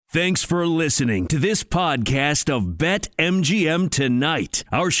Thanks for listening to this podcast of BetMGM Tonight.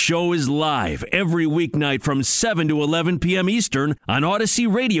 Our show is live every weeknight from 7 to 11 p.m. Eastern on Odyssey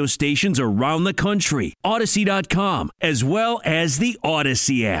radio stations around the country, Odyssey.com, as well as the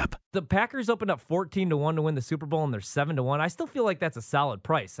Odyssey app. The Packers opened up 14-1 to win the Super Bowl, and they're 7-1. I still feel like that's a solid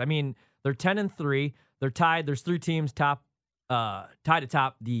price. I mean, they're 10-3. They're tied. There's three teams tied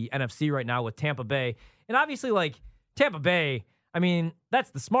atop the NFC right now with Tampa Bay. And obviously, like, Tampa Bay, I mean, that's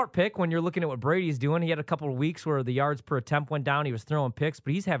the smart pick when you're looking at what Brady's doing. He had a couple of weeks where the yards per attempt went down. He was throwing picks,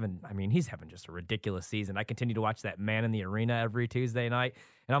 but he's having just a ridiculous season. I continue to watch that Man in the Arena every Tuesday night,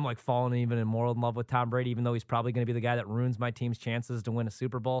 and I'm like falling even more in love with Tom Brady, even though he's probably going to be the guy that ruins my team's chances to win a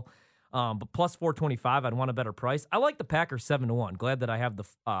Super Bowl. But plus 425, I'd want a better price. I like the Packers 7-1. Glad that I have the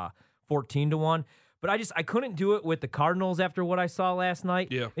 14-1. But I couldn't do it with the Cardinals after what I saw last night.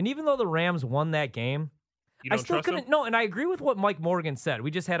 Yeah. And even though the Rams won that game, I still couldn't. No, and I agree with what Mike Morgan said. We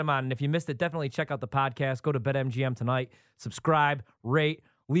just had him on, and if you missed it, definitely check out the podcast. Go to BetMGM Tonight, subscribe, rate,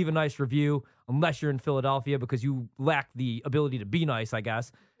 leave a nice review, unless you're in Philadelphia because you lack the ability to be nice, I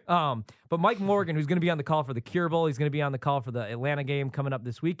guess. But Mike Morgan, who's going to be on the call for the Cure Bowl, he's going to be on the call for the Atlanta game coming up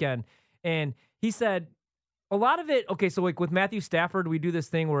this weekend, and he said a lot of it. Okay, so like with Matthew Stafford, we do this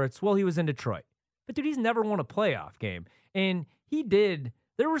thing where it's he was in Detroit, but dude, he's never won a playoff game, and he did.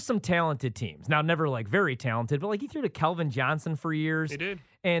 There were some talented teams. Now, never like very talented, but like he threw to Kelvin Johnson for years. He did.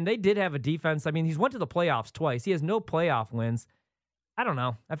 And they did have a defense. I mean, he's went to the playoffs twice. He has no playoff wins. I don't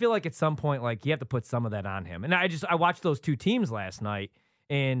know. I feel like at some point, like you have to put some of that on him. And I watched those two teams last night.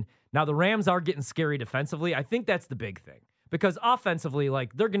 And now the Rams are getting scary defensively. I think that's the big thing. Because offensively,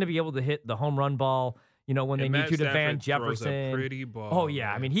 like they're going to be able to hit the home run ball, you know, when they need to Van Jefferson. Throws a pretty ball. Oh, yeah.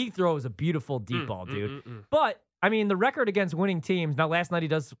 Man. I mean, he throws a beautiful deep ball, dude. But I mean, the record against winning teams, now last night he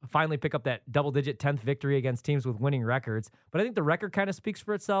does finally pick up that double-digit 10th victory against teams with winning records, but I think the record kind of speaks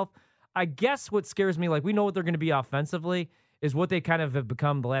for itself. I guess what scares me, like we know what they're going to be offensively, is what they kind of have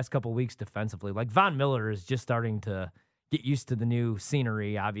become the last couple of weeks defensively. Like Von Miller is just starting to get used to the new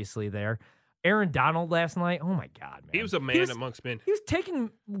scenery, obviously, there. Aaron Donald last night, oh my God, man. He was a man amongst men. He was taking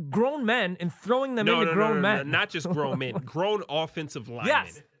grown men and throwing them into grown men. No, not just grown men, grown offensive linemen.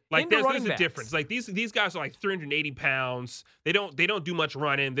 Yes. Like there's a difference. Like these guys are like 380 pounds. They don't do much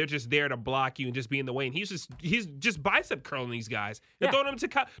running. They're just there to block you and just be in the way. And he's just bicep curling these guys and throwing them to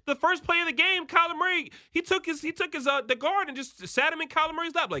the first play of the game. Kyler Murray he took his the guard and just sat him in Kyler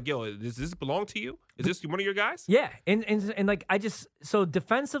Murray's lap. Like, yo, does this belong to you? Is this one of your guys? Yeah, and like so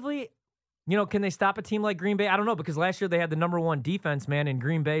defensively, you know, can they stop a team like Green Bay? I don't know, because last year they had the number one defense, man, and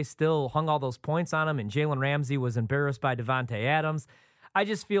Green Bay still hung all those points on them. And Jalen Ramsey was embarrassed by Devontae Adams. I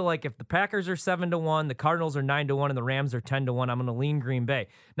just feel like if the Packers are 7-1, the Cardinals are 9-1, and the Rams are 10-1, I'm going to lean Green Bay.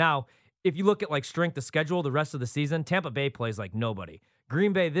 Now, if you look at like strength of schedule the rest of the season, Tampa Bay plays like nobody.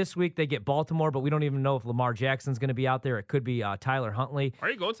 Green Bay this week, they get Baltimore, but we don't even know if Lamar Jackson's going to be out there. It could be Tyler Huntley. Are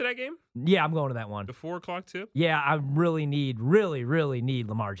you going to that game? Yeah, I'm going to that one. The 4 o'clock tip? Yeah, I really need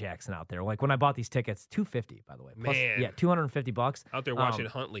Lamar Jackson out there. Like when I bought these tickets, $250, by the way. Plus, Man. Yeah, $250. Out there watching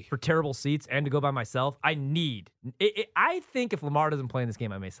Huntley. For terrible seats and to go by myself. I think if Lamar doesn't play in this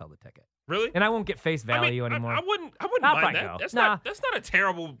game, I may sell the ticket. Really? And I won't get face value anymore. I wouldn't I'll mind probably that. go. That's not a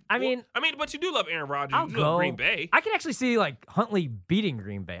terrible. I mean, but you do love Aaron Rodgers. I'll you go. love Green Bay. I can actually see like Huntley beating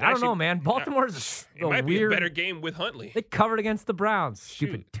Green Bay. I don't know, man. Baltimore's It might be a weird. better game with Huntley. They covered against the Browns.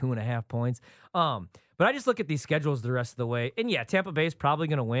 Shoot. Stupid 2.5 points. But I just look at these schedules the rest of the way, and yeah, Tampa Bay is probably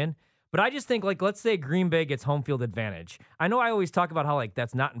going to win. But I just think, like, let's say Green Bay gets home field advantage. I know I always talk about how, like,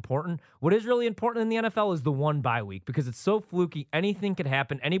 that's not important. What is really important in the NFL is the one bye week because it's so fluky. Anything could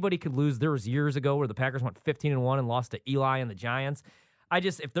happen. Anybody could lose. There was years ago where the Packers went 15-1 and lost to Eli and the Giants.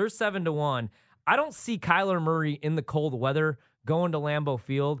 If they're 7-1, I don't see Kyler Murray in the cold weather going to Lambeau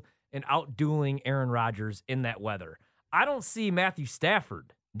Field and out-dueling Aaron Rodgers in that weather. I don't see Matthew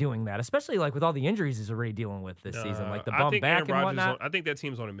Stafford doing that, especially like with all the injuries he's already dealing with this season, like the bum back and whatnot. I think that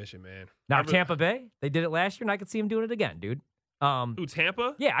team's on a mission, man. Now, Tampa Bay, they did it last year, and I could see him doing it again, dude. Ooh,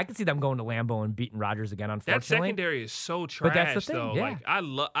 Tampa? Yeah, I could see them going to Lambeau and beating Rodgers again, unfortunately. That secondary is so trash, but that's the thing, though. Yeah.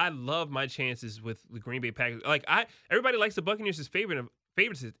 Like, I love my chances with the Green Bay Packers. Like, everybody likes the Buccaneers as favorites,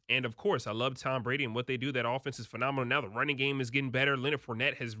 and of course, I love Tom Brady and what they do. That offense is phenomenal. Now the running game is getting better. Leonard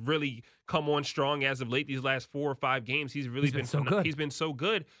Fournette has really come on strong as of late. These last 4 or 5 games, he's been so good. He's been so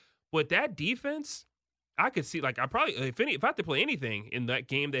good. But that defense, I could see, like, if I have to play anything in that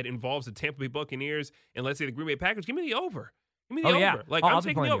game that involves the Tampa Bay Buccaneers and let's say the Green Bay Packers, give me the over. Give me the over. Yeah. Like, I'll I'm be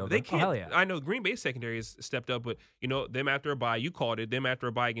taking playing the the over. They over. can't. Hell yeah. I know Green Bay's secondary has stepped up, but them after a bye, you called it. Them after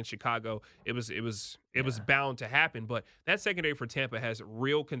a bye against Chicago, it was bound to happen. But that secondary for Tampa has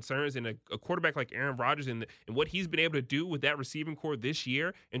real concerns, and a quarterback like Aaron Rodgers and what he's been able to do with that receiving core this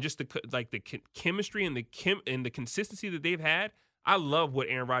year, and just the chemistry and the consistency that they've had. I love what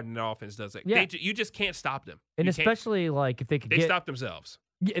Aaron Rodgers and the offense does. Like, you just can't stop them. And especially like if they could stop themselves.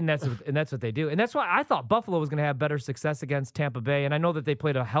 Yeah, and that's what they do. And that's why I thought Buffalo was going to have better success against Tampa Bay. And I know that they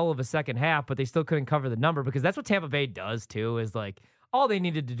played a hell of a second half, but they still couldn't cover the number because that's what Tampa Bay does too, is like all they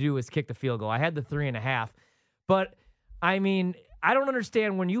needed to do was kick the field goal. I had the 3.5. But I mean, I don't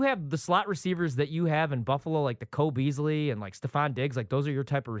understand when you have the slot receivers that you have in Buffalo, like the Cole Beasley and like Stephon Diggs, like those are your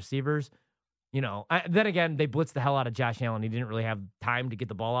type of receivers. Then again, they blitzed the hell out of Josh Allen. He didn't really have time to get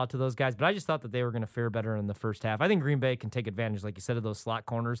the ball out to those guys, but I just thought that they were going to fare better in the first half. I think Green Bay can take advantage, like you said, of those slot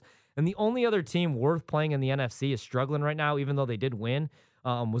corners. And the only other team worth playing in the NFC is struggling right now, even though they did win,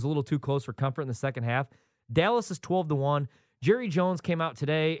 was a little too close for comfort in the second half. Dallas is 12-1. Jerry Jones came out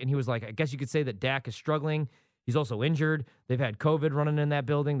today, and he was like, I guess you could say that Dak is struggling. He's also injured. They've had COVID running in that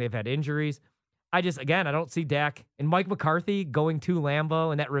building. They've had injuries. I don't see Dak and Mike McCarthy going to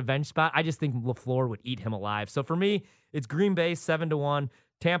Lambeau in that revenge spot. I just think LaFleur would eat him alive. So for me, it's Green Bay 7-1,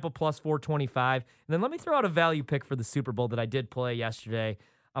 Tampa plus 425. And then let me throw out a value pick for the Super Bowl that I did play yesterday.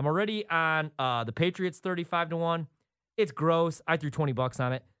 I'm already on the Patriots 35-1. It's gross. I threw $20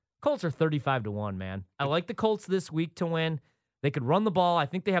 on it. Colts are 35-1, man. I like the Colts this week to win. They could run the ball. I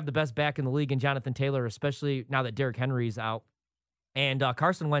think they have the best back in the league in Jonathan Taylor, especially now that Derrick Henry's out. And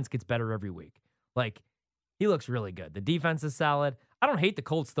Carson Wentz gets better every week. Like, he looks really good. The defense is solid. I don't hate the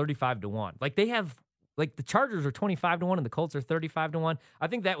Colts 35-1. Like, they have, like, the Chargers are 25-1 and the Colts are 35-1. I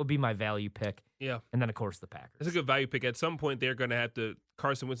think that would be my value pick. Yeah. And then, of course, the Packers. It's a good value pick. At some point,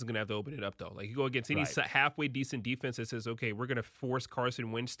 Carson Wentz is going to have to open it up, though. Like, you go against any halfway decent defense that says, okay, we're going to force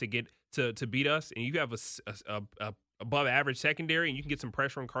Carson Wentz to get to beat us, and you have a above average secondary and you can get some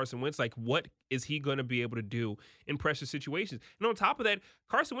pressure on Carson Wentz, like what is he going to be able to do in pressure situations? And on top of that,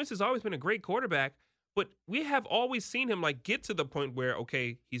 Carson Wentz has always been a great quarterback, but we have always seen him like get to the point where,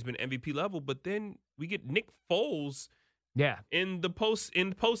 okay, he's been MVP level, but then we get Nick Foles in the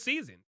postseason.